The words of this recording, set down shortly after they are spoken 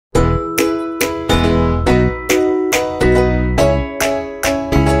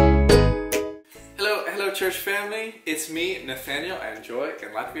church family? It's me, Nathaniel, and Joy in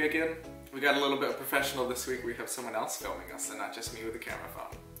Latvia again. We got a little bit professional this week. We have someone else filming us and not just me with a camera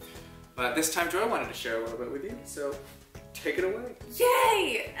phone. But this time Joy wanted to share a little bit with you, so take it away.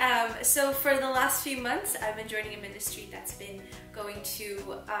 Yay! So for the last few months, I've been joining a ministry that's been going to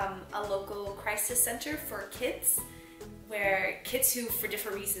a local crisis center for kids, where kids who, for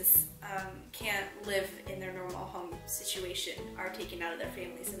different reasons, can't live in their normal home situation are taken out of their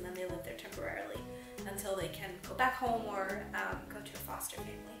families, and then they live there temporarily until they can go back home or go to a foster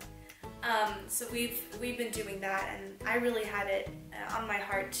family. So we've been doing that, and I really had it on my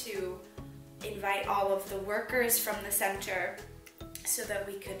heart to invite all of the workers from the center so that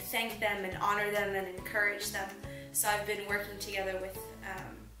we could thank them and honor them and encourage them. So I've been working together with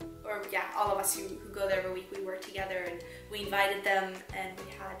all of us who go there every week. We work together, and we invited them, and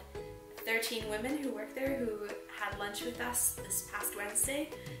we had 13 women who work there who had lunch with us this past Wednesday,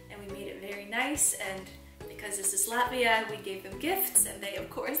 and we made it very nice. And because this is Latvia, we gave them gifts, and they of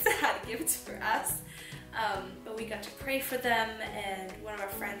course had gifts for us. But we got to pray for them, and one of our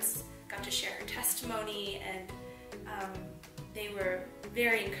friends got to share her testimony, and they were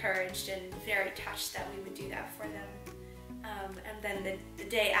very encouraged and very touched that we would do that for them. And then the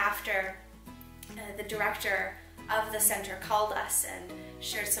day after, the director of the center called us and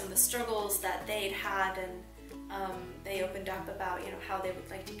shared some of the struggles that they'd had, and they opened up about how they would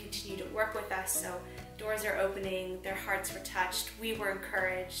like to continue to work with us. So doors are opening, their hearts were touched, we were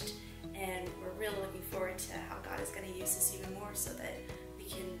encouraged, and we're really looking forward to how God is going to use this even more so that we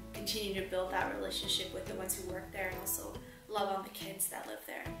can continue to build that relationship with the ones who work there and also love on the kids that live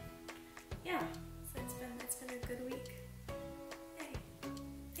there. Yeah, so it's been a good week.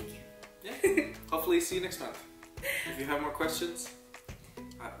 Thank you. Yeah. Hopefully see you next month. If you have more questions,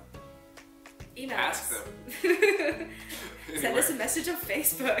 email ask us. them. Send us a message on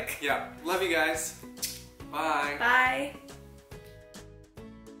Facebook. Yeah. Love you guys. Bye. Bye.